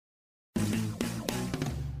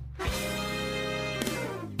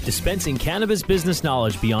Dispensing cannabis business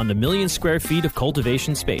knowledge beyond 1 million square feet of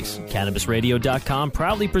cultivation space, CannabisRadio.com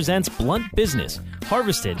proudly presents Blunt Business,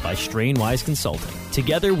 harvested by Strainwise Consulting.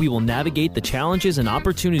 Together, we will navigate the challenges and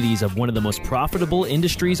opportunities of one of the most profitable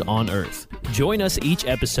industries on earth. Join us each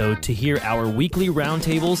episode to hear our weekly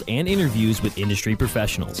roundtables and interviews with industry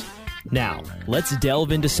professionals. Now, let's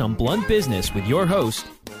delve into some blunt business with your host.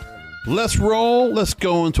 Let's roll. Let's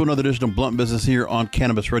go into another edition of Blunt Business here on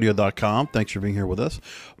CannabisRadio.com. Thanks for being here with us.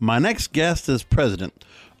 My next guest is president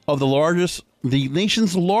of the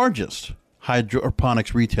nation's largest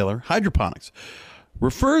hydroponics retailer, Hydroponics,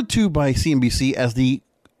 referred to by CNBC as the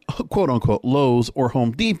quote-unquote Lowe's or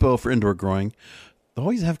Home Depot for indoor growing. They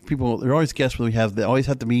always have guess what we have. They always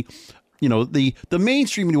have to be, the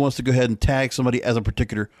mainstream media wants to go ahead and tag somebody as a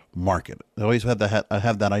particular market. They always have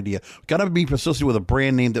that idea. Got to be associated with a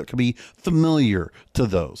brand name that can be familiar to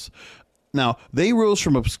those. Now, they rose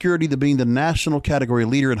from obscurity to being the national category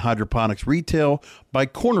leader in hydroponics retail by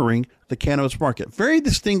cornering the cannabis market. Very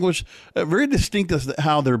distinct as to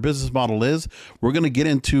how their business model is. We're going to get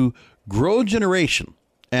into Grow Generation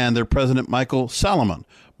and their president, Michael Salomon.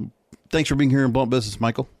 Thanks for being here in Blunt Business,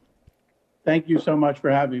 Michael. Thank you so much for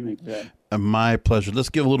having me today. My pleasure. Let's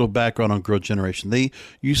give a little background on Grow Generation.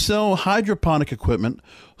 You sell hydroponic equipment,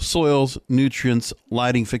 soils, nutrients,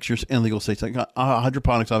 lighting fixtures, and legal states.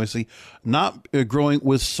 Hydroponics, obviously, not growing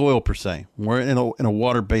with soil per se. We're in a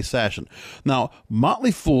water-based fashion. Now,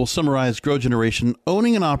 Motley Fool summarized Grow Generation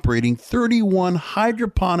owning and operating 31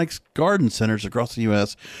 hydroponics garden centers across the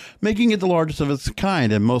U.S., making it the largest of its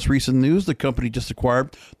kind. In most recent news, the company just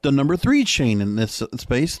acquired the number 3 chain in this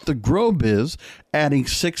space, the Grow Biz, adding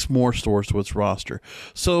 6 more stores to its roster.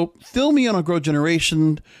 So fill me in on Grow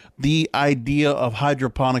Generation, the idea of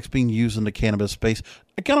hydroponics being used in the cannabis space.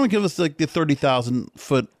 Kind of give us like the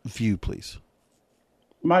 30,000-foot view, please.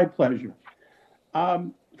 My pleasure.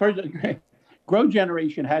 First, Grow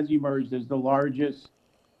Generation has emerged as the largest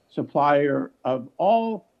supplier of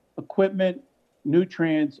all equipment,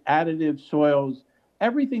 nutrients, additives, soils,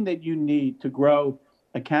 everything that you need to grow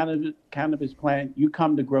a cannabis plant. You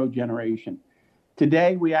come to Grow Generation.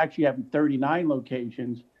 Today, we actually have 39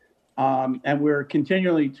 locations, and we're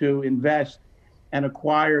continually to invest and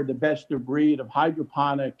acquire the best of breed of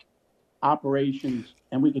hydroponic operations.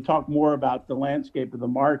 And we can talk more about the landscape of the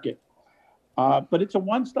market. But it's a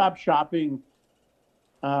one-stop shopping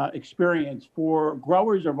experience for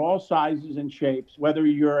growers of all sizes and shapes, whether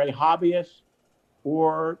you're a hobbyist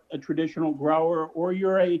or a traditional grower, or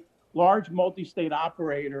you're a large multi-state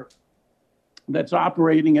operator that's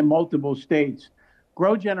operating in multiple states.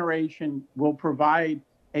 Grow Generation will provide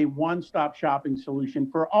a one-stop shopping solution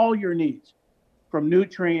for all your needs, from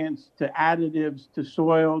nutrients to additives to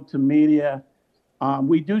soil to media.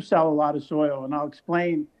 We do sell a lot of soil, and I'll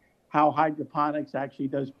explain how hydroponics actually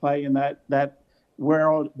does play in that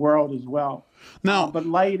world as well. Now, but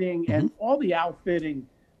lighting and all the outfitting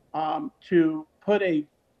to put a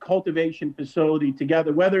cultivation facility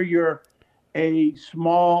together, whether you're a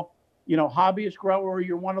small, hobbyist grower or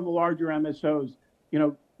you're one of the larger MSOs,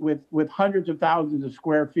 with hundreds of thousands of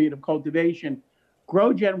square feet of cultivation,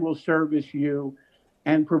 GrowGen will service you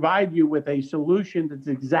and provide you with a solution that's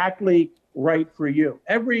exactly right for you.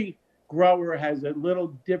 Every grower has a little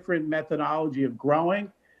different methodology of growing,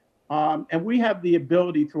 and we have the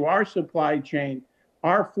ability through our supply chain,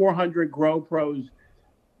 our 400 Grow Pros,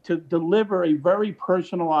 to deliver a very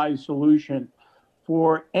personalized solution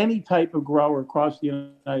for any type of grower across the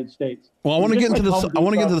United States. Well, I want to get into this. I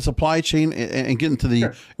want to get into the supply chain and get into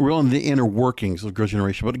the inner workings of Grow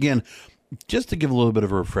Generation. But again, just to give a little bit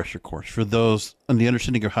of a refresher course for those on the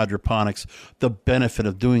understanding of hydroponics, the benefit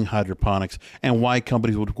of doing hydroponics, and why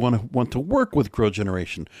companies would want to work with Grow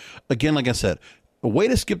Generation. Again, like I said, a way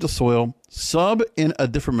to skip the soil, sub in a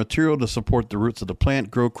different material to support the roots of the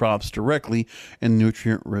plant, grow crops directly in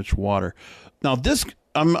nutrient-rich water. Now, this.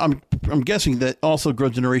 I'm guessing that also Grow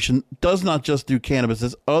Generation does not just do cannabis.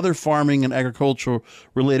 There's other farming and agricultural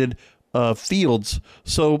related fields.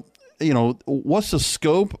 So, what's the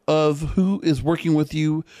scope of who is working with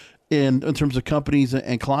you in terms of companies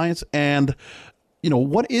and clients? And,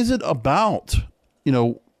 what is it about,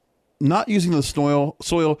 not using the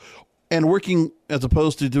soil and working as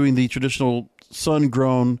opposed to doing the traditional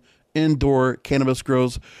sun-grown indoor cannabis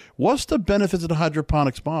grows? What's the benefits of the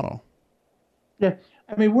hydroponics model? Yeah.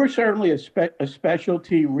 We're certainly a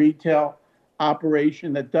specialty retail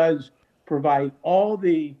operation that does provide all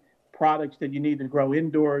the products that you need to grow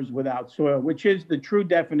indoors without soil, which is the true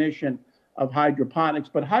definition of hydroponics.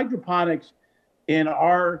 But hydroponics, in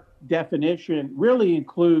our definition, really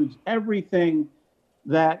includes everything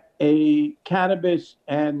that a cannabis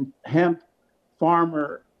and hemp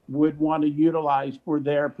farmer would want to utilize for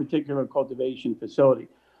their particular cultivation facility.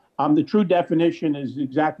 The true definition is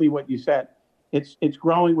exactly what you said. It's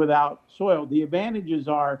growing without soil. The advantages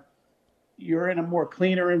are you're in a more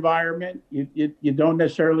cleaner environment. You don't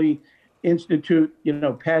necessarily institute,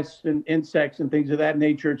 pests and insects and things of that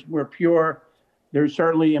nature. It's more pure. There's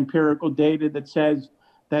certainly empirical data that says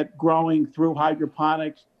that growing through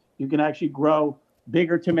hydroponics, you can actually grow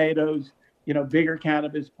bigger tomatoes, bigger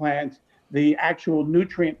cannabis plants. The actual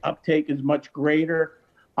nutrient uptake is much greater.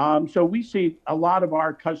 So we see a lot of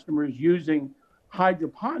our customers using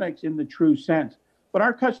hydroponics in the true sense. But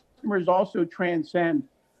our customers also transcend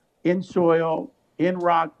in soil, in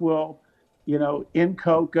rock wool, in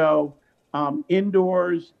cocoa,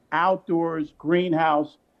 indoors, outdoors,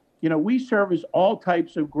 greenhouse. We service all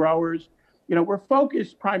types of growers. We're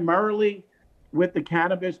focused primarily with the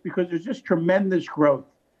cannabis because there's just tremendous growth.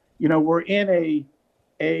 We're in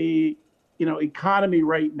a economy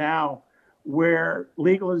right now where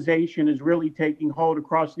legalization is really taking hold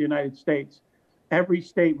across the United States. Every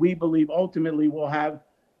state, we believe, ultimately will have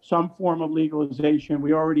some form of legalization.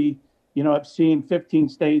 We already, have seen 15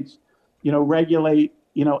 states, regulate,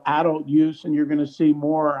 adult use, and you're going to see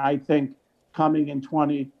more, I think, coming in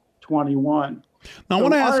 2021. Now, I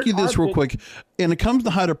want to ask you this real quick. When it comes to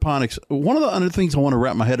hydroponics, one of the other things I want to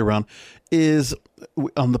wrap my head around is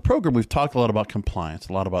on the program, we've talked a lot about compliance,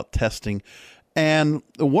 a lot about testing. And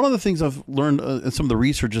one of the things I've learned in some of the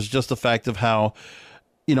research is just the fact of how,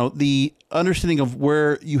 the understanding of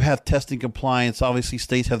where you have testing compliance. Obviously,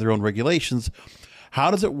 states have their own regulations. How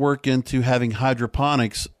does it work into having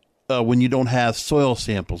hydroponics when you don't have soil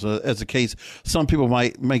samples? As a case, some people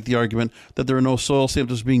might make the argument that there are no soil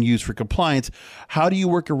samples being used for compliance. How do you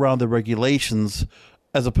work around the regulations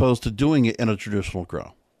as opposed to doing it in a traditional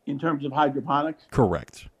grow? In terms of hydroponics?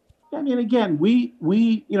 Correct. I mean, again, we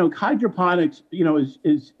hydroponics,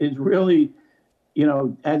 is really,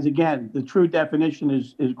 as again, the true definition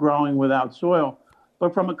is growing without soil.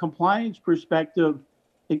 But from a compliance perspective,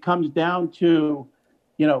 it comes down to,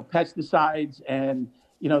 pesticides and,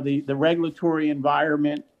 the regulatory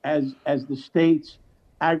environment as the state's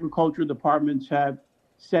agriculture departments have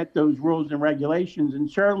set those rules and regulations. And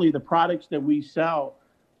certainly the products that we sell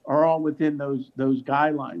are all within those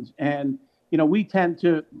guidelines. And, we tend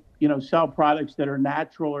to, sell products that are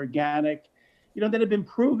natural, organic, that have been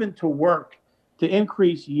proven to work, to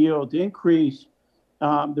increase yield, to increase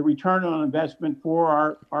the return on investment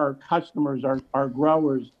for our customers, our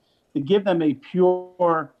growers, to give them a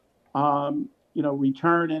pure,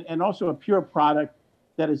 return and also a pure product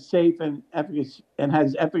that is safe and efficacy and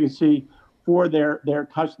has efficacy for their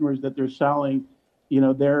customers that they're selling,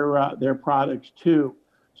 their products to.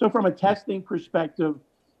 So from a testing perspective,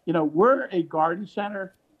 we're a garden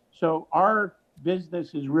center, so our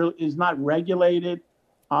business is not regulated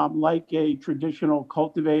like a traditional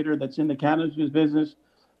cultivator that's in the cannabis business,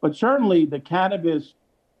 but certainly the cannabis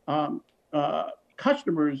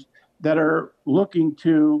customers that are looking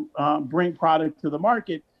to bring product to the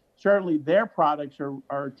market, certainly their products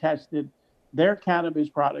are tested. Their cannabis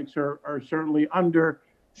products are certainly under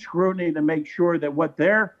scrutiny to make sure that what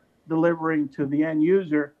they're delivering to the end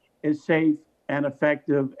user is safe and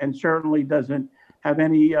effective and certainly doesn't have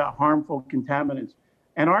any harmful contaminants.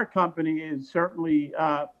 And our company is certainly,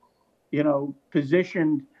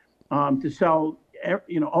 positioned to sell,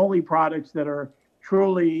 only products that are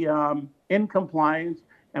truly in compliance.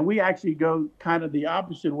 And we actually go kind of the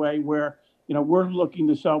opposite way where, we're looking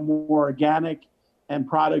to sell more organic and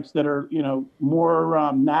products that are,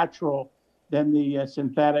 more natural than the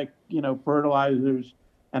synthetic, fertilizers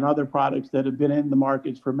and other products that have been in the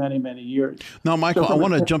markets for many, many years. Now, Michael, I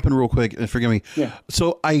want to jump in real quick, and forgive me. Yeah.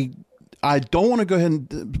 So I don't want to go ahead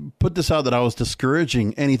and put this out that I was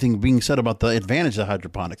discouraging anything being said about the advantage of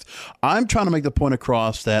hydroponics. I'm trying to make the point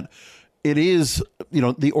across that it is,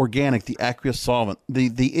 the organic, the aqueous solvent,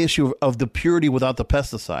 the issue of the purity without the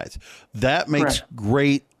pesticides. That makes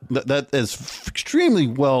great, that is extremely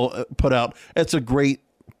well put out. It's a great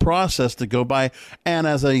process to go by. And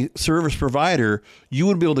as a service provider, you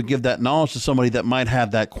would be able to give that knowledge to somebody that might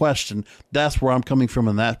have that question. That's where I'm coming from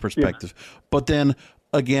in that perspective. Yeah. But then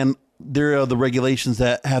again, there are the regulations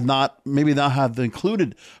that have not have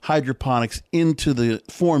included hydroponics into the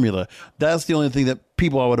formula. That's the only thing that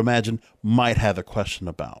people, I would imagine, might have a question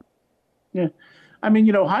about. Yeah. I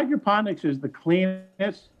mean, hydroponics is the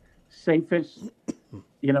cleanest, safest,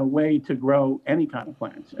 way to grow any kind of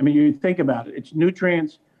plants. I mean, you think about it, it's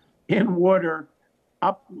nutrients in water,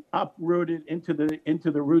 uprooted into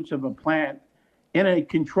the roots of a plant in a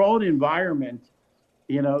controlled environment,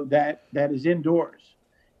 that is indoors.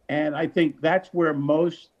 And I think that's where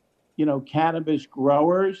most cannabis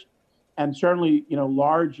growers and certainly,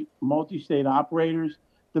 large multi-state operators,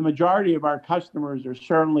 the majority of our customers are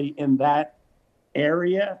certainly in that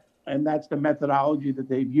area, and that's the methodology that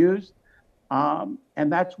they've used. And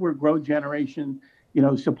that's where GrowGeneration,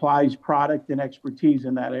 supplies product and expertise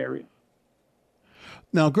in that area.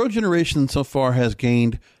 Now, GrowGeneration so far has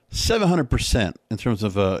gained 700% in terms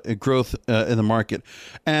of growth in the market,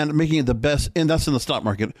 and making it the best, and that's in the stock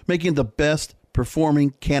market, making it the best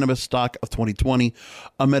performing cannabis stock of 2020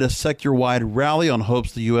 amid a sector-wide rally on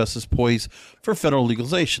hopes the U.S. is poised for federal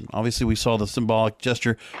legalization. Obviously, we saw the symbolic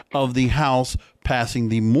gesture of the House passing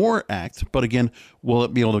the MORE Act, but again, will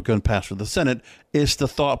it be able to go and pass for the Senate? It's the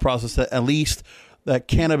thought process that at least that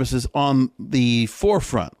cannabis is on the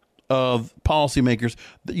forefront of policymakers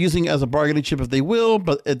using it as a bargaining chip if they will,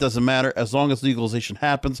 but it doesn't matter. As long as legalization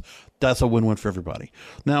happens, that's a win-win for everybody.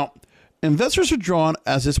 Now, investors are drawn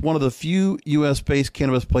as it's one of the few U.S.-based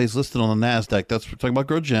cannabis plays listed on the NASDAQ. That's we're talking about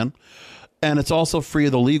GrowGen. And it's also free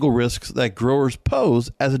of the legal risks that growers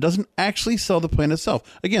pose, as it doesn't actually sell the plant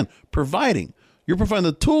itself. Again, you're providing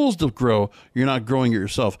the tools to grow, you're not growing it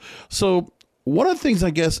yourself. So one of the things,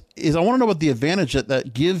 I guess, is I want to know what the advantage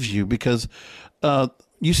that gives you, because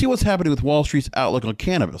you see what's happening with Wall Street's outlook on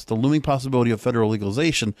cannabis, the looming possibility of federal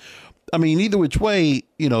legalization. I mean, either which way,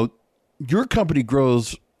 your company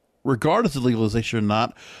grows regardless of legalization or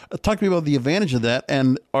not. Talk to me about the advantage of that,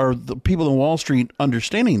 and are the people in Wall Street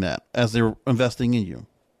understanding that as they're investing in you?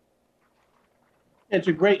 It's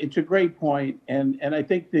a great point, and I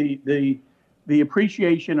think the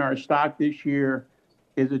appreciation in our stock this year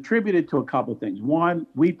is attributed to a couple of things. One,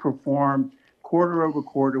 we performed quarter over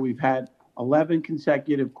quarter. We've had 11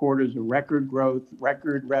 consecutive quarters of record growth,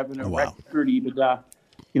 record revenue, record EBITDA.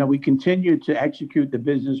 We continue to execute the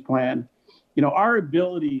business plan. Our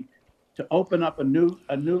ability to open up a new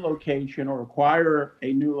location or acquire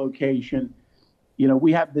a new location,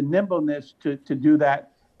 we have the nimbleness to do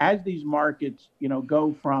that as these markets,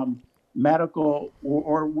 go from medical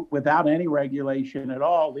or without any regulation at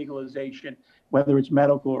all, legalization, whether it's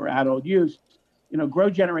medical or adult use.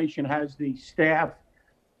 GrowGeneration has the staff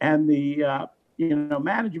and the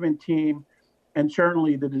management team, and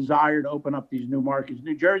certainly the desire to open up these new markets.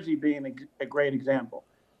 New Jersey being a great example.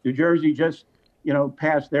 New Jersey just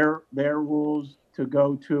passed their rules to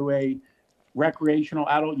go to a recreational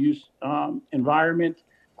adult use environment.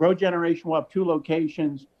 GrowGeneration will have 2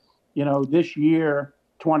 locations, this year,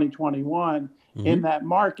 2021, in that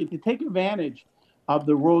market to take advantage of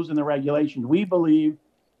the rules and the regulations. We believe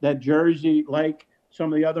that Jersey, like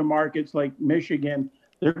some of the other markets like Michigan,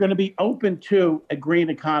 they're going to be open to a green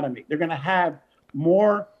economy. They're going to have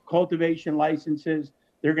more cultivation licenses.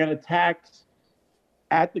 They're going to tax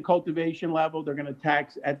at the cultivation level. They're going to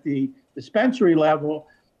tax at the dispensary level.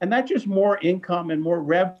 And that's just more income and more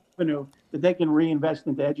revenue that they can reinvest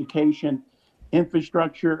into education,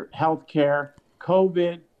 infrastructure, healthcare,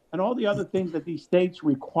 COVID, and all the other things that these states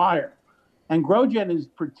require. And GrowGen is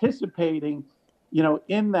participating,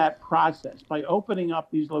 in that process by opening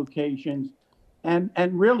up these locations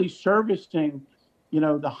and really servicing,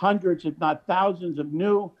 the hundreds, if not thousands, of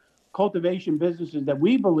new cultivation businesses that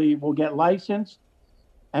we believe will get licensed,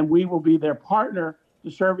 and we will be their partner to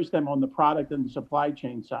service them on the product and the supply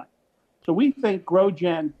chain side. So we think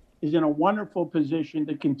GrowGen is in a wonderful position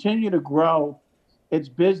to continue to grow its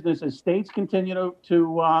business as states continue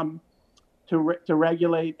to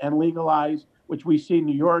regulate and legalize, which we see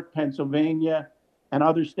New York, Pennsylvania, and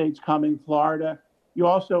other states coming, Florida. You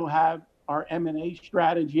also have our M&A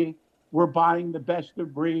strategy. We're buying the best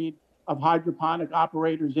of breed of hydroponic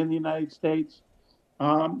operators in the United States.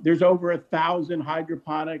 There's over 1,000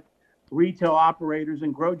 hydroponic retail operators,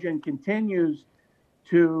 and GrowGen continues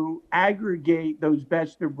to aggregate those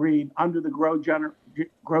best of breed under the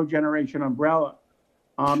GrowGeneration umbrella.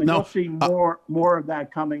 And you'll see more of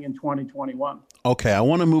that coming in 2021. Okay, I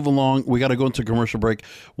want to move along. We got to go into a commercial break.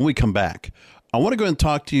 When we come back, I want to go and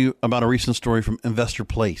talk to you about a recent story from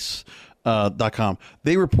InvestorPlace.com.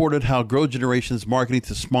 They reported how GrowGeneration is marketing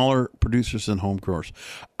to smaller producers and home growers.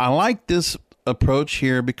 I like this approach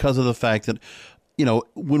here because of the fact that,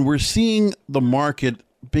 when we're seeing the market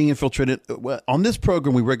being infiltrated, on this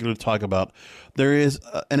program we regularly talk about, there is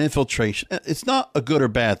an infiltration. It's not a good or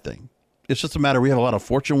bad thing. It's just a matter, we have a lot of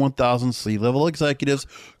Fortune 1000 C-level executives,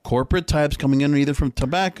 corporate types coming in either from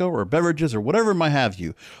tobacco or beverages or whatever it might have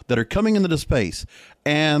you, that are coming into the space,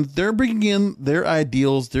 and they're bringing in their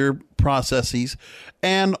ideals, their processes,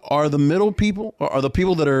 and are the middle people, or are the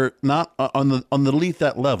people that are not on the elite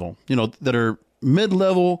that level, that are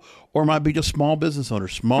mid-level, or might be just small business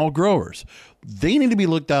owners, small growers. They need to be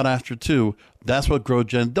looked out after too. That's what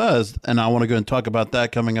GrowGen does. And I want to go and talk about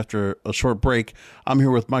that coming after a short break. I'm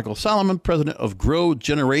here with Michael Solomon, president of Grow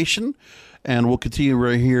Generation, and we'll continue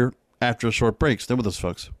right here after a short break. Stay with us,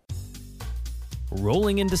 folks.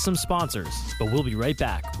 Rolling into some sponsors, but we'll be right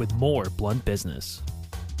back with more Blunt Business.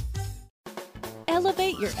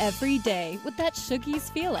 Elevate your everyday with that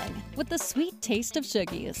Shoogies feeling, with the sweet taste of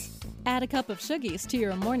Shoogies. Add a cup of Shoogies to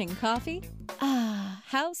your morning coffee. Ah,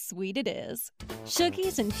 how sweet it is.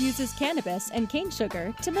 Shoogies infuses cannabis and cane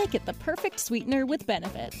sugar to make it the perfect sweetener with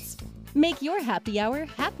benefits. Make your happy hour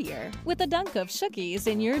happier with a dunk of Shoogies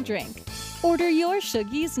in your drink. Order your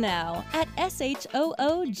Shoogies now at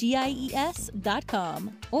shoogies.com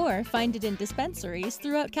or find it in dispensaries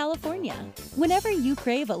throughout California. Whenever you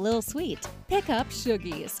crave a little sweet, pick up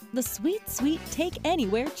Shoogies, the sweet, sweet take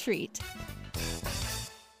anywhere treat.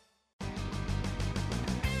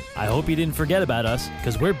 I hope you didn't forget about us,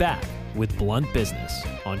 because we're back with Blunt Business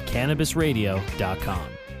on CannabisRadio.com.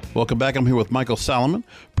 Welcome back. I'm here with Michael Solomon,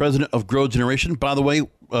 president of Grow Generation. By the way,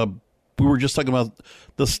 we were just talking about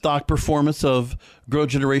the stock performance of Grow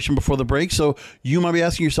Generation before the break. So you might be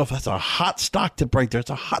asking yourself, that's a hot stock tip right there. It's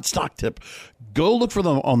a hot stock tip. Go look for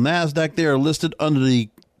them on NASDAQ. They are listed under the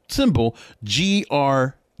symbol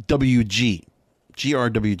GRWG.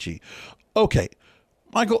 GRWG. Okay.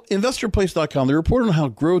 Michael, InvestorPlace.com, they report on how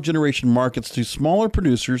Grow Generation markets to smaller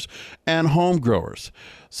producers and home growers.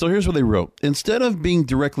 So here's what they wrote. Instead of being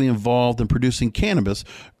directly involved in producing cannabis,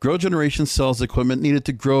 Grow Generation sells equipment needed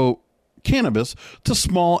to grow cannabis to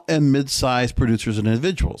small and mid-sized producers and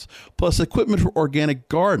individuals, plus equipment for organic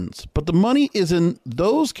gardens. But the money is in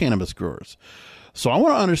those cannabis growers. So I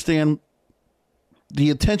want to understand the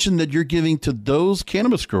attention that you're giving to those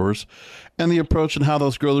cannabis growers and the approach and how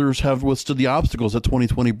those growers have withstood the obstacles that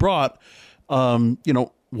 2020 brought.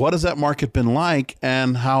 What has that market been like,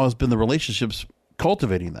 and how has been the relationships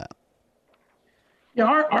cultivating that? Yeah,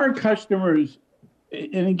 our customers,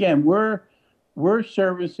 and again, we're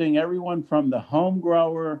servicing everyone from the home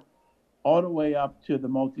grower all the way up to the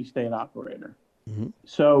multi-state operator. Mm-hmm.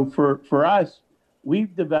 So for us,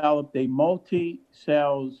 we've developed a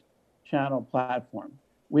multi-sales channel platform.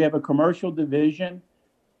 We have a commercial division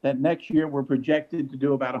that next year we're projected to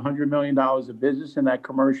do about $100 million of business in that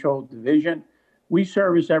commercial division. We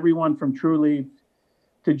service everyone from TruLeaf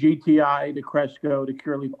to GTI to Cresco to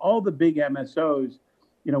Cureleaf, all the big MSOs.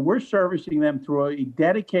 We're servicing them through a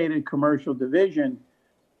dedicated commercial division.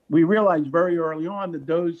 We realized very early on that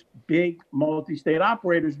those big multi-state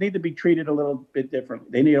operators need to be treated a little bit differently.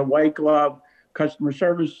 They need a white glove customer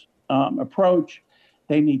service approach.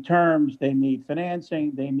 They need terms, they need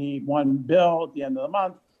financing, they need one bill at the end of the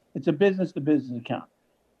month. It's a business-to-business account.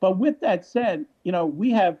 But with that said,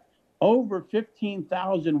 we have over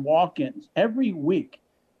 15,000 walk-ins every week.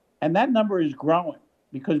 And that number is growing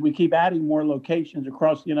because we keep adding more locations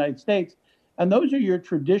across the United States. And those are your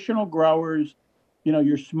traditional growers,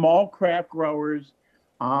 your small craft growers,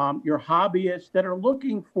 your hobbyists that are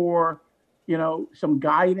looking for, some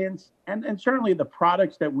guidance and certainly the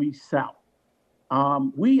products that we sell.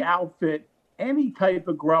 We outfit any type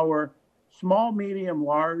of grower, small, medium,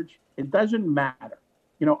 large. It doesn't matter.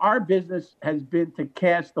 Our business has been to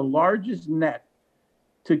cast the largest net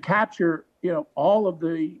to capture, all of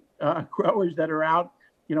the growers that are out,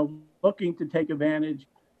 looking to take advantage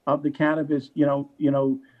of the cannabis,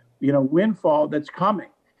 windfall that's coming.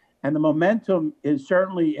 And the momentum is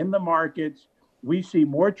certainly in the markets. We see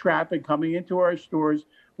more traffic coming into our stores.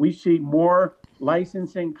 We see more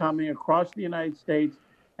licensing coming across the United States,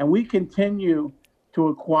 and we continue to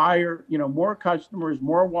acquire, more customers,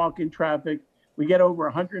 more walk-in traffic. We get over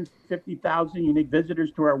 150,000 unique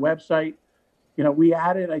visitors to our website. We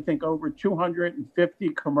added, I think, over 250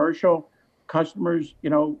 commercial customers,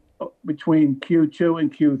 between Q2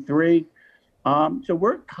 and Q3. So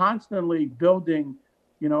we're constantly building,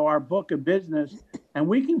 our book of business, and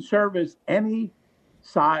we can service any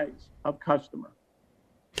size of customer.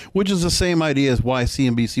 Which is the same idea as why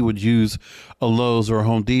CNBC would use a Lowe's or a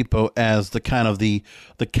Home Depot as the kind of the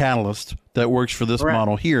catalyst that works for this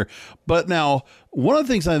model here. But now, one of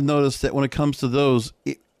the things I've noticed that when it comes to those,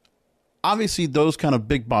 obviously those kind of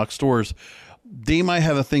big box stores, they might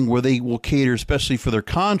have a thing where they will cater, especially for their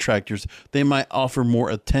contractors. They might offer more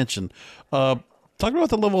attention. Talk about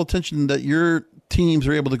the level of attention that your teams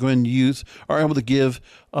are able to go and use, are able to give,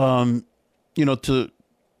 to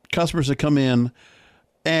customers that come in.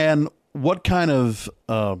 And what kind of,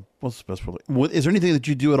 what's the best word? Is there anything that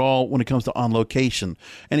you do at all when it comes to on location?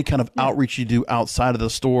 Any kind of outreach you do outside of the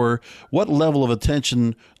store? What level of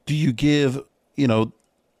attention do you give,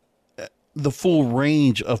 the full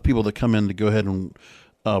range of people that come in to go ahead and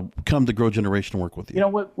come to Grow Generation and work with you? You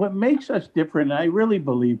know, what makes us different, and I really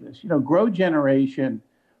believe this, Grow Generation,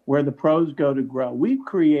 where the pros go to grow, we've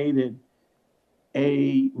created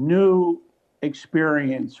a new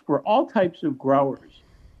experience for all types of growers.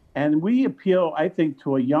 And we appeal, I think,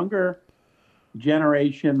 to a younger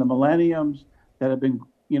generation, the millenniums that have been,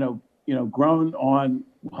 grown on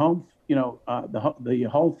home, the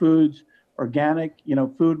Whole Foods, organic,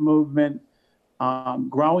 food movement,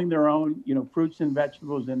 growing their own, fruits and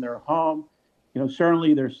vegetables in their home.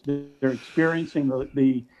 Certainly they're experiencing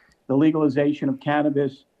the legalization of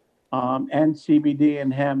cannabis and CBD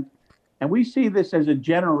and hemp. And we see this as a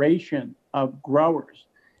generation of growers.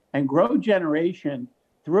 And Grow Generation,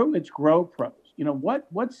 through its Grow Pros,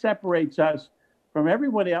 what separates us from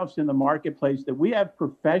everybody else in the marketplace, that we have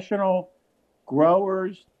professional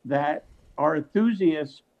growers that are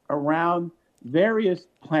enthusiasts around various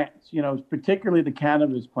plants, particularly the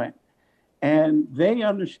cannabis plant. And they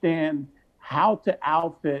understand how to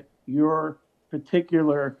outfit your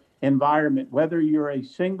particular environment, whether you're a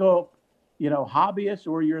single, hobbyist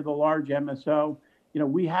or you're the large MSO.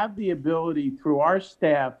 We have the ability through our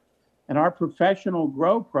staff and our professional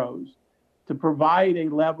Grow Pros to provide a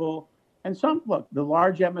level. And the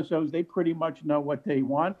large MSOs, they pretty much know what they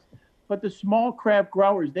want, but the small craft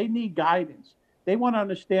growers, they need guidance. They want to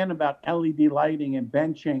understand about LED lighting and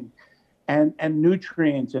benching and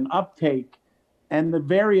nutrients and uptake and the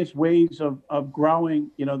various ways of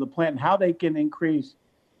growing, the plant, and how they can increase,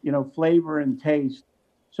 flavor and taste.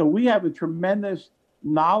 So we have a tremendous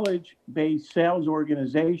knowledge-based sales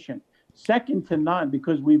organization, second to none,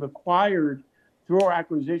 because we've acquired through our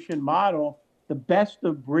acquisition model the best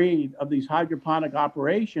of breed of these hydroponic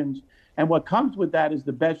operations. And what comes with that is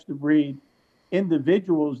the best of breed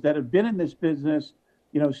individuals that have been in this business,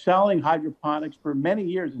 selling hydroponics for many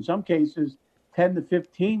years, in some cases 10 to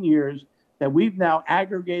 15 years, that we've now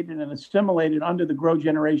aggregated and assimilated under the Grow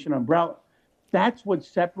Generation umbrella. That's what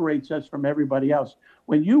separates us from everybody else.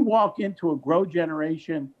 When you walk into a Grow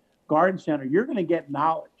Generation garden center, you're going to get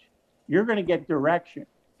knowledge. You're going to get direction.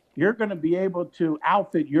 You're going to be able to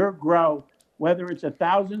outfit your grow, whether it's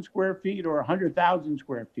 1,000 square feet or 100,000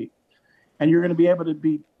 square feet. And you're going to be able to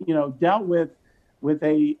be, dealt with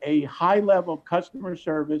a high level of customer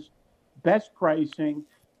service, best pricing,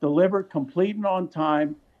 delivered complete and on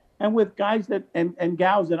time, and with guys that and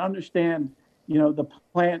gals that understand, the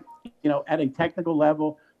plant, at a technical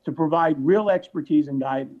level, to provide real expertise and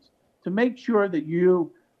guidance, to make sure that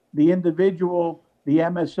you, the individual, the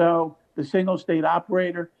MSO, the single state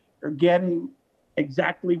operator, are getting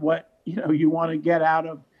exactly what you want to get out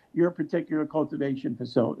of your particular cultivation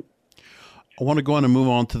facility. I want to go on and move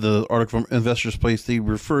on to the article from Investors Place. They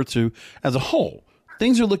refer to, as a whole,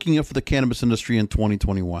 things are looking up for the cannabis industry in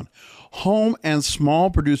 2021. Home and small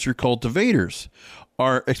producer cultivators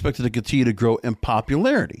are expected to continue to grow in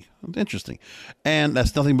popularity. Interesting. And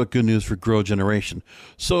that's nothing but good news for Grow Generation.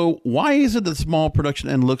 So why is it that small production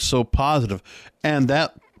end looks so positive? And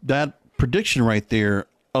that prediction right there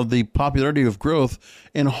of the popularity of growth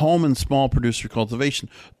in home and small producer cultivation.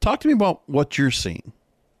 Talk to me about what you're seeing.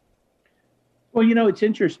 Well, it's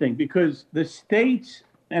interesting because the states,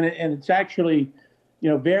 and it's actually,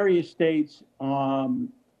 various states,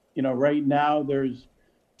 right now there's,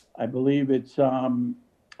 I believe it's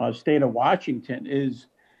state of Washington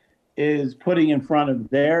is putting in front of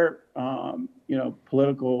their,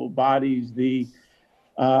 political bodies, the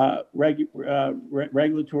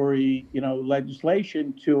regulatory,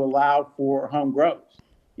 legislation to allow for home grows,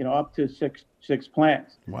 up to six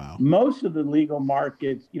plants. Wow. Most of the legal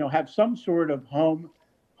markets, have some sort of home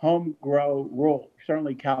grow rule.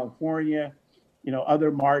 Certainly California,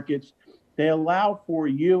 other markets, they allow for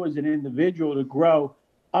you as an individual to grow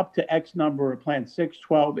up to X number of plants, 6,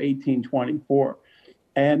 12, 18, 24.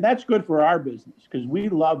 And that's good for our business because we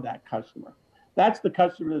love that customer. That's the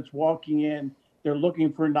customer that's walking in. They're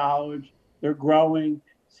looking for knowledge. They're growing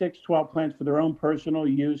 6, 12 plants for their own personal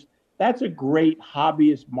use. That's a great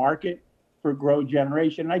hobbyist market for Grow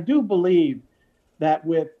Generation. And I do believe that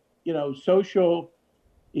with, social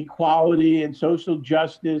equality and social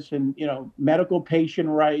justice and, medical patient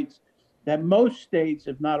rights, that most states,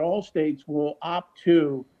 if not all states, will opt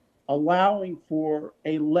to allowing for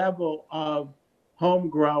a level of home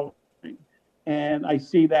growing. And I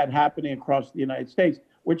see that happening across the United States,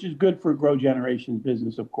 which is good for Grow Generation's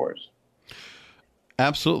business, of course.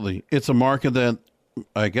 Absolutely. It's a market that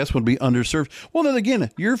I guess would be underserved. Well, then again,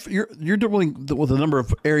 you're dealing with a number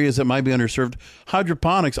of areas that might be underserved.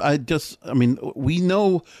 Hydroponics, we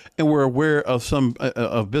know and we're aware of some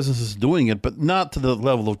of businesses doing it, but not to the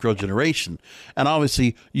level of Grow Generation. And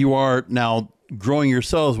obviously, you are now growing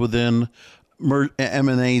yourselves within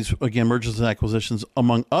M&As, again, mergers and acquisitions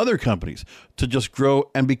among other companies to just grow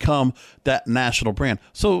and become that national brand.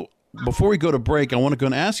 So before we go to break, I want to go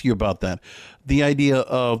and ask you about that. The idea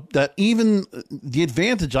of that, even the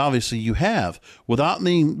advantage, obviously, you have without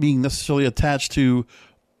being necessarily attached to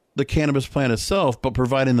the cannabis plant itself, but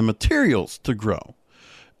providing the materials to grow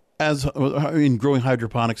as in growing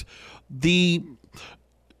hydroponics. Do you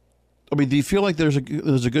feel like there's a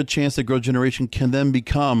good chance that Grow Generation can then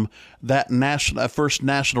become that first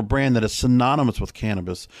national brand that is synonymous with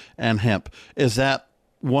cannabis and hemp? Is that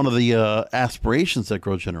one of the aspirations that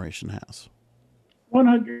Grow Generation has?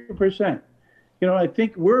 100%. I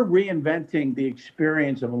think we're reinventing the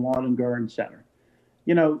experience of a lawn and garden center.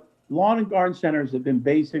 Lawn and garden centers have been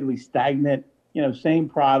basically stagnant, same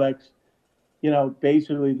products,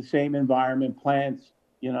 basically the same environment, plants,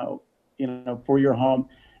 for your home.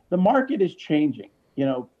 The market is changing.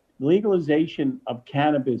 Legalization of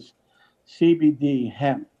cannabis, CBD,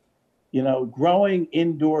 hemp, growing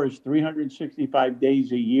indoors 365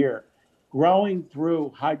 days a year, growing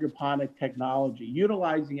through hydroponic technology,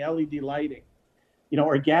 utilizing LED lighting,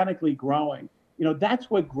 organically growing. That's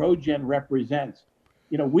what GrowGen represents.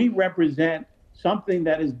 We represent something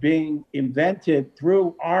that is being invented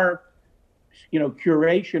through our,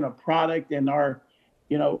 curation of product and our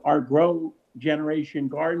Grow Generation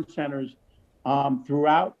garden centers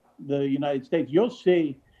throughout the United States. You'll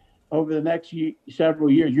see over the next several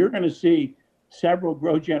years, you're going to see several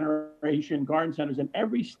Grow Generation garden centers in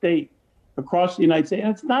every state across the United States.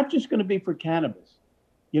 And it's not just going to be for cannabis.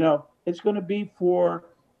 It's going to be for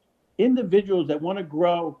individuals that want to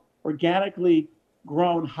grow organically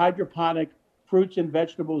grown hydroponic fruits and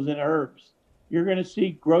vegetables and herbs. You're going to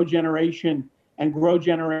see Grow Generation and Grow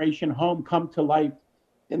Generation Home come to life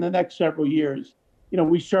in the next several years.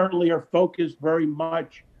 We certainly are focused very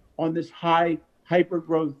much on this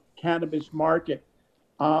hyper-growth cannabis market,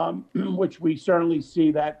 which we certainly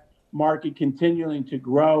see that market continuing to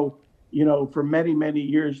grow, for many, many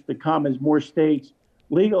years to come as more states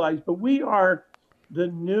legalize. But we are the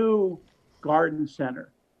new garden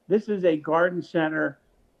center. This is a garden center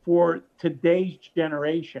for today's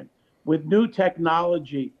generation with new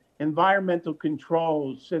technology, environmental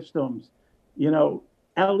control systems,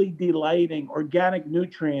 LED lighting, organic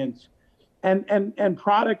nutrients, and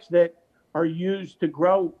products that are used to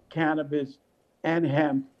grow cannabis and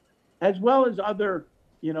hemp, as well as other,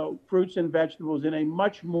 fruits and vegetables in a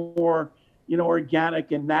much more,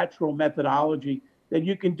 organic and natural methodology that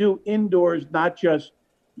you can do indoors, not just,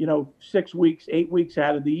 6 weeks, 8 weeks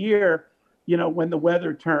out of the year, when the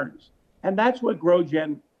weather turns. And that's what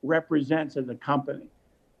GrowGen represents as a company.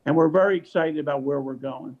 And we're very excited about where we're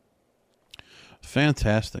going.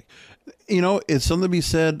 Fantastic. It's something to be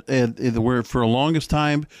said where for the longest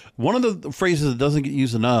time, one of the phrases that doesn't get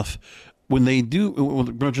used enough when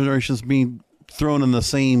Grow Generation is being thrown in the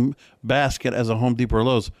same basket as a Home Depot or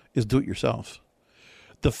Lowe's is do it yourself.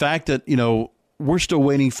 The fact that, we're still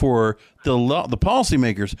waiting for the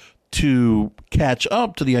policymakers to catch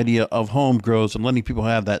up to the idea of home grows and letting people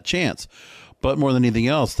have that chance. But more than anything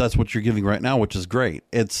else, that's what you're giving right now, which is great.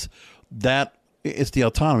 It's the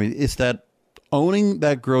autonomy. It's that owning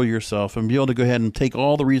that grow yourself and be able to go ahead and take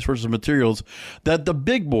all the resources and materials that the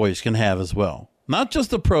big boys can have as well. Not just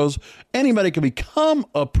the pros. Anybody can become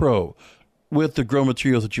a pro with the grow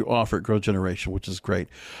materials that you offer at Grow Generation, which is great.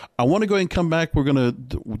 I want to go ahead and come back. We're going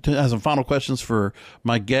to have some final questions for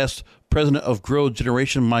my guest, President of Grow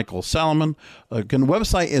Generation, Michael Salomon. Again, the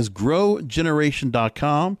website is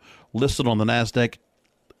growgeneration.com, listed on the NASDAQ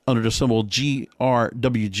under the symbol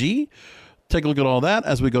GRWG. Take a look at all that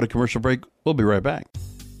as we go to commercial break. We'll be right back.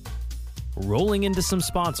 Rolling into some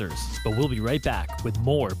sponsors, but we'll be right back with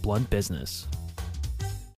more Blunt Business.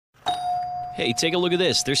 Hey, take a look at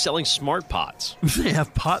this. They're selling smart pots. They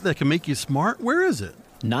have pot that can make you smart? Where is it?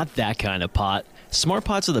 Not that kind of pot. Smart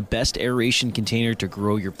pots are the best aeration container to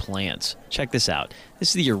grow your plants. Check this out. This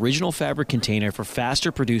is the original fabric container for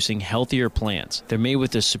faster producing, healthier plants. They're made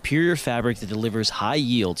with a superior fabric that delivers high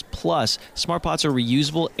yields. Plus, smart pots are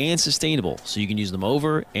reusable and sustainable, so you can use them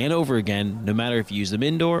over and over again, no matter if you use them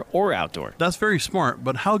indoor or outdoor. That's very smart,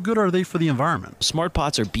 but how good are they for the environment? Smart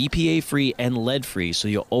pots are BPA-free and lead-free, so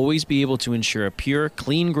you'll always be able to ensure a pure,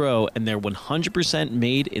 clean grow, and they're 100%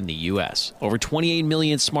 made in the U.S. Over 28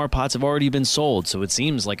 million smart pots have already been sold. old, so it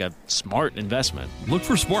seems like a smart investment. Look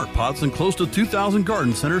for Smart Pots in close to 2,000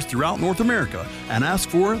 garden centers throughout North America and ask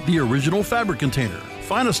for the original fabric container.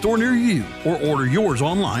 Find a store near you or order yours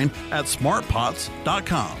online at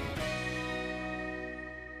smartpots.com.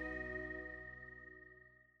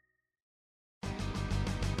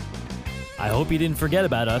 I hope you didn't forget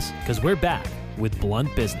about us, because we're back with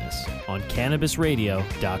Blunt Business on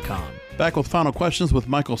CannabisRadio.com. Back with final questions with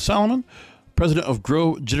Michael Salomon, president of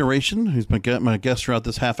Grow Generation, who's been my guest throughout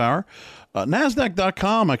this half hour.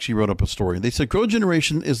 NASDAQ.com actually wrote up a story. They said Grow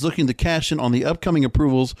Generation is looking to cash in on the upcoming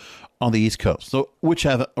approvals on the East Coast, so which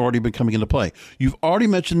have already been coming into play. You've already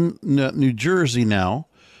mentioned New Jersey now.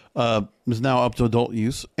 Is now up to adult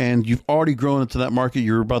use, and you've already grown into that market.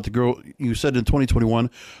 You're about to grow. You said in 2021,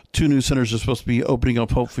 2 new centers are supposed to be opening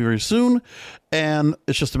up hopefully very soon, and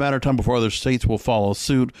it's just a matter of time before other states will follow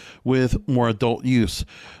suit with more adult use.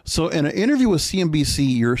 So in an interview with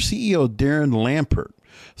CNBC, your CEO, Darren Lampert,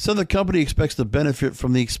 said the company expects to benefit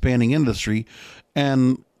from the expanding industry,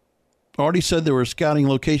 and already said they were scouting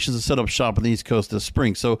locations to set up shop on the East Coast this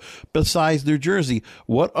spring. So besides New Jersey,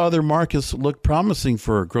 what other markets look promising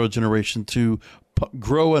for Grow Generation to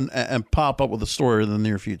grow and pop up with a store in the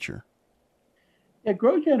near future? Yeah,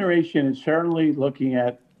 Grow Generation is certainly looking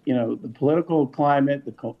at, the political climate,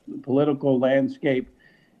 the political landscape.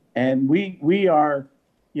 And we are,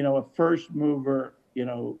 a first mover,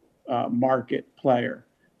 market player.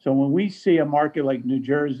 So when we see a market like New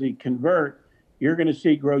Jersey convert, you're going to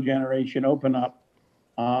see Grow Generation open up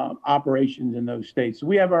operations in those states. So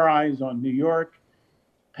we have our eyes on New York,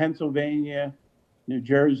 Pennsylvania, New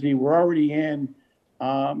Jersey. We're already in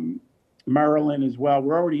Maryland as well.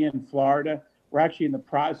 We're already in Florida. We're actually in the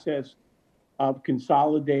process of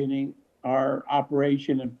consolidating our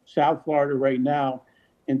operation in South Florida right now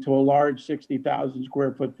into a large 60,000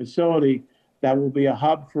 square foot facility that will be a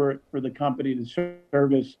hub for the company to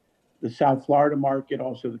service the South Florida market,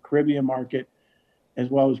 also the Caribbean market, as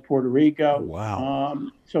well as Puerto Rico. Wow.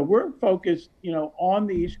 So we're focused, on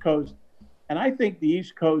the East Coast. And I think the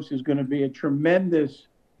East Coast is going to be a tremendous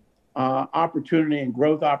opportunity and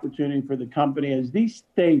growth opportunity for the company, as these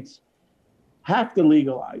states have to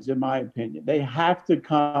legalize, in my opinion. They have to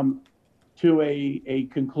come to a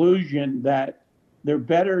conclusion that they're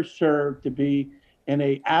better served to be in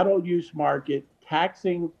a adult use market,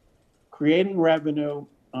 taxing, creating revenue,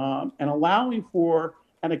 and allowing for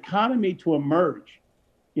an economy to emerge,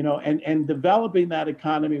 and developing that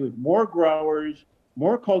economy with more growers,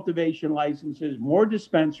 more cultivation licenses, more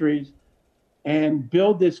dispensaries, and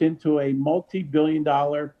build this into a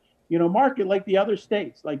multi-billion-dollar, market like the other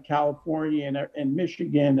states, like California and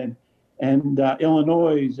Michigan and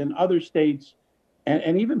Illinois and other states,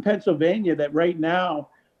 and even Pennsylvania, that right now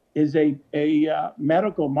is a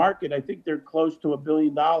medical market. I think they're close to $1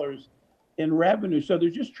 billion in revenue. So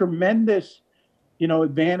there's just tremendous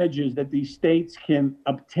advantages that these states can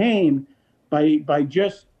obtain by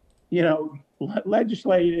just,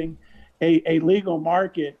 legislating a legal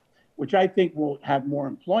market, which I think will have more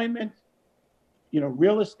employment,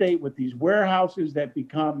 real estate with these warehouses that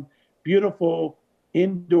become beautiful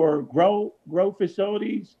indoor grow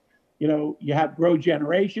facilities. You have Grow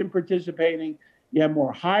Generation participating, you have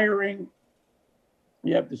more hiring,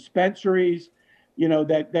 you have dispensaries,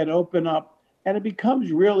 that open up. And it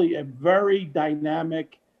becomes really a very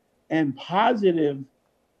dynamic and positive,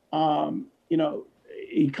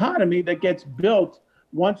 economy that gets built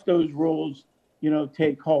once those rules,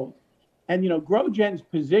 take hold. And, GrowGen's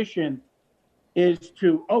position is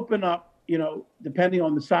to open up, depending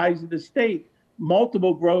on the size of the state,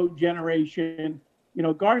 multiple Grow Generation,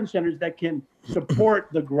 garden centers that can support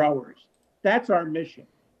the growers. That's our mission.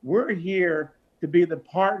 We're here to be the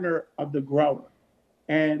partner of the grower.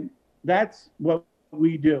 And that's what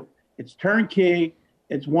we do. It's turnkey.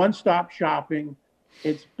 It's one-stop shopping.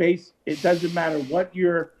 It doesn't matter what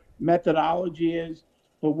your methodology is,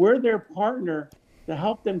 but we're their partner to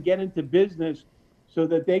help them get into business so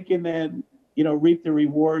that they can then, reap the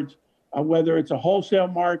rewards of whether it's a wholesale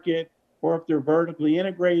market or if they're vertically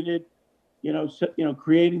integrated,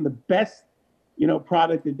 creating the best,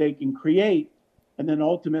 product that they can create, and then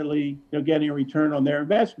ultimately, getting a return on their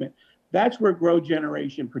investment. That's where Grow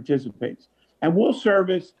Generation participates. And we'll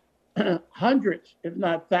service hundreds, if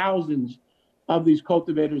not thousands, of these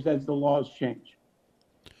cultivators as the laws change.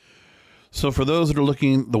 So for those that are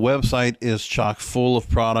looking, the website is chock full of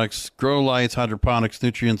products, grow lights, hydroponics,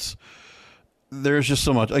 nutrients. There's just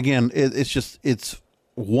so much. Again, it's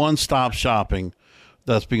one-stop shopping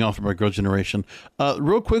that's being offered by Grow Generation.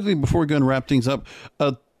 Real quickly, before we go and wrap things up,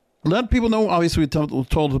 let people know, obviously, we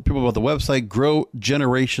told people about the website,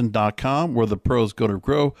 growgeneration.com, where the pros go to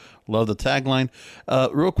grow. Love the tagline.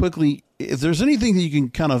 Real quickly, if there's anything that you can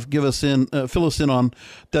kind of fill us in on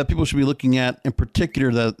that people should be looking at in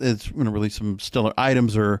particular, that it's really some stellar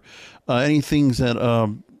items or any things that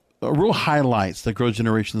real highlights that Grow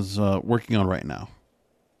Generation is working on right now.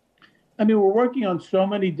 I mean, we're working on so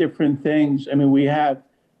many different things. I mean, we have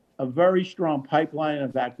a very strong pipeline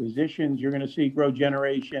of acquisitions. You're going to see Grow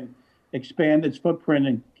Generation expand its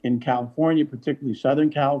footprint in California, particularly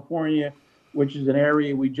Southern California, which is an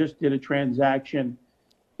area. We just did a transaction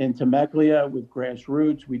in Temecula with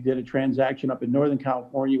Grassroots. We did a transaction up in Northern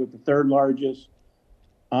California with the third largest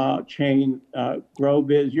chain,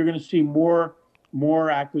 GrowBiz. You're going to see more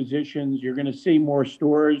acquisitions. You're going to see more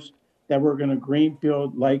stores that we're going to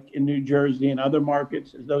greenfield, like in New Jersey and other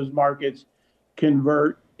markets. As those markets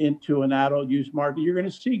convert into an adult use market, you're going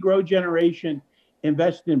to see Grow Generation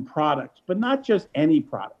invest in products, but not just any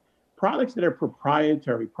product. Products that are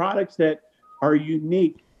proprietary, products that are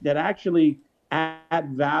unique, that actually add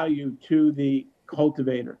value to the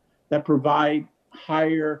cultivator, that provide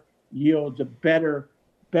higher yields, a better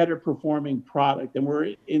performing product. And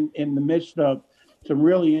we're in the midst of some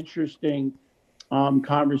really interesting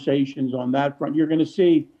conversations on that front. You're going to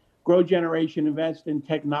see Grow Generation invest in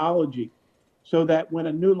technology so that when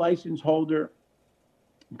a new license holder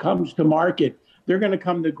comes to market, they're going to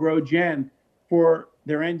come to Grow Gen for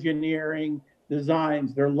their engineering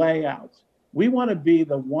designs, their layouts. We want to be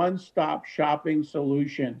the one-stop shopping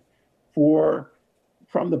solution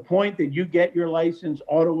from the point that you get your license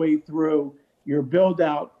all the way through your build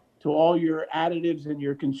out to all your additives and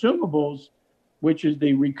your consumables, which is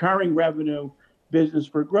the recurring revenue business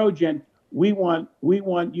for GrowGen. We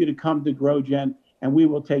want you to come to GrowGen, and we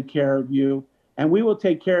will take care of you, and we will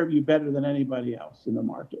take care of you better than anybody else in the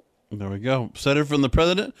market. There we go. Said it from the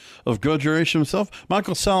president of Grow Generation himself,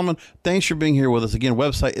 Michael Salaman. Thanks for being here with us. Again,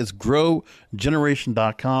 website is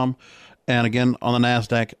growgeneration.com. And again, on the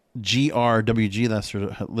NASDAQ, GRWG, that's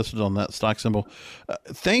listed on that stock symbol.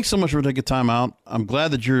 Thanks so much for taking time out. I'm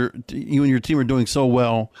glad that you and your team are doing so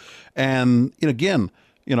well. And again,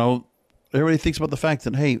 everybody thinks about the fact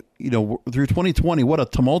that, hey, through 2020, what a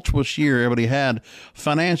tumultuous year everybody had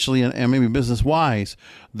financially and maybe business-wise,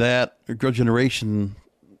 that Grow Generation,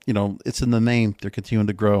 it's in the name. They're continuing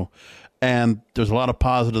to grow. And there's a lot of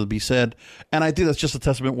positive to be said. And I think that's just a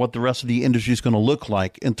testament to what the rest of the industry is going to look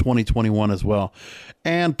like in 2021 as well.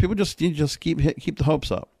 And people just keep the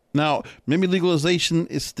hopes up. Now, maybe legalization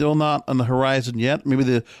is still not on the horizon yet. Maybe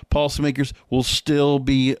the policymakers will still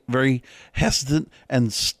be very hesitant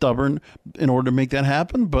and stubborn in order to make that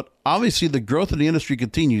happen. But obviously, the growth of the industry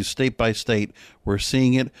continues state by state. We're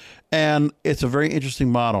seeing it. And it's a very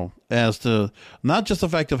interesting model as to not just the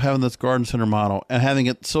fact of having this garden center model and having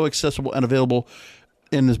it so accessible and available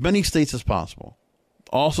in as many states as possible.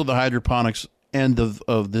 Also, the hydroponics end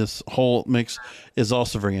of this whole mix is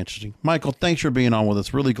also very interesting. Michael, thanks for being on with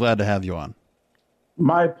us. Really glad to have you on.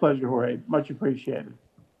 My pleasure, Jorge. Much appreciated.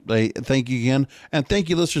 Thank you again. And thank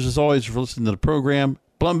you, listeners, as always, for listening to the program.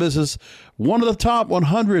 Blunt Business, one of the top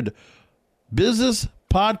 100 business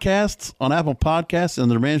podcasts on Apple Podcasts and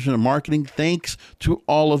their management and marketing. Thanks to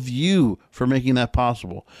all of you for making that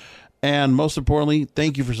possible. And most importantly,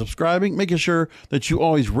 thank you for subscribing, making sure that you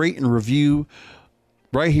always rate and review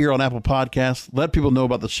right here on Apple Podcasts. Let people know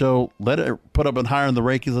about the show. Let it put up and higher in the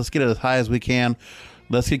rankings. Let's get it as high as we can.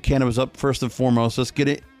 Let's get cannabis up first and foremost. Let's get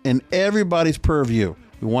it in everybody's purview.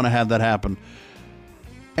 We want to have that happen.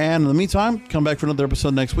 And in the meantime, come back for another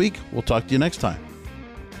episode next week. We'll talk to you next time.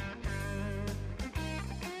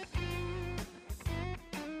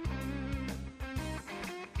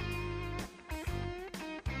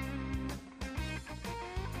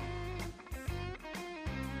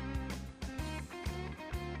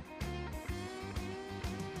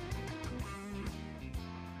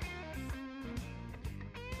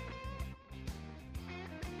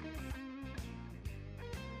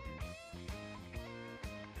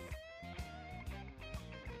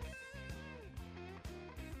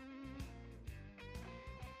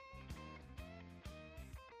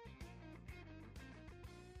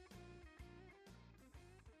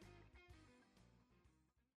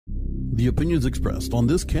 The opinions expressed on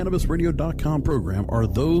this CannabisRadio.com program are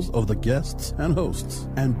those of the guests and hosts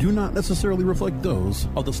and do not necessarily reflect those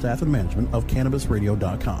of the staff and management of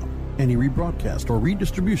CannabisRadio.com. Any rebroadcast or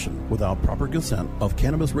redistribution without proper consent of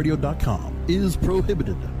CannabisRadio.com is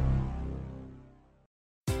prohibited.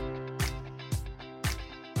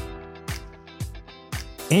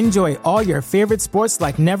 Enjoy all your favorite sports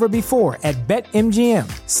like never before at BetMGM.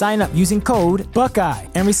 Sign up using code Buckeye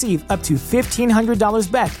and receive up to $1,500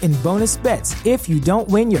 back in bonus bets if you don't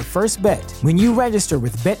win your first bet. When you register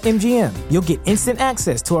with BetMGM, you'll get instant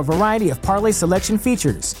access to a variety of parlay selection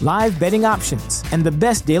features, live betting options, and the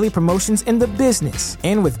best daily promotions in the business.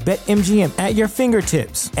 And with BetMGM at your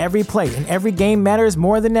fingertips, every play and every game matters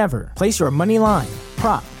more than ever. Place your money line,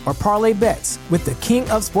 prop, or parlay bets with the king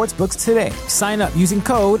of sportsbooks today. Sign up using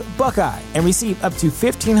code Buckeye and receive up to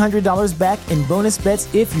 $1,500 back in bonus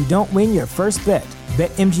bets if you don't win your first bet.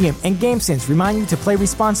 BetMGM and GameSense remind you to play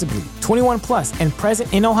responsibly. 21 plus and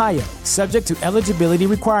present in Ohio, subject to eligibility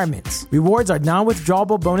requirements. Rewards are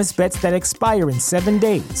non-withdrawable bonus bets that expire in 7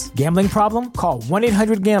 days. Gambling problem? Call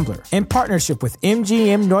 1-800-GAMBLER. In partnership with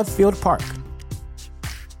MGM Northfield Park.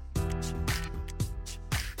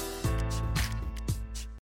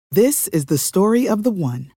 This is the story of the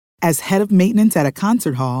one. As head of maintenance at a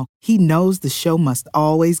concert hall, he knows the show must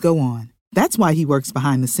always go on. That's why he works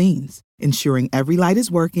behind the scenes, ensuring every light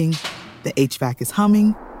is working, the HVAC is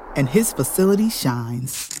humming, and his facility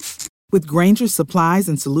shines. With Grainger's supplies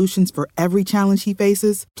and solutions for every challenge he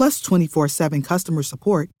faces, plus 24/7 customer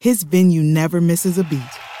support, his venue never misses a beat.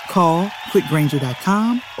 Call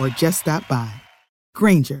quickgrainger.com or just stop by.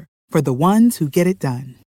 Grainger, for the ones who get it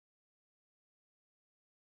done.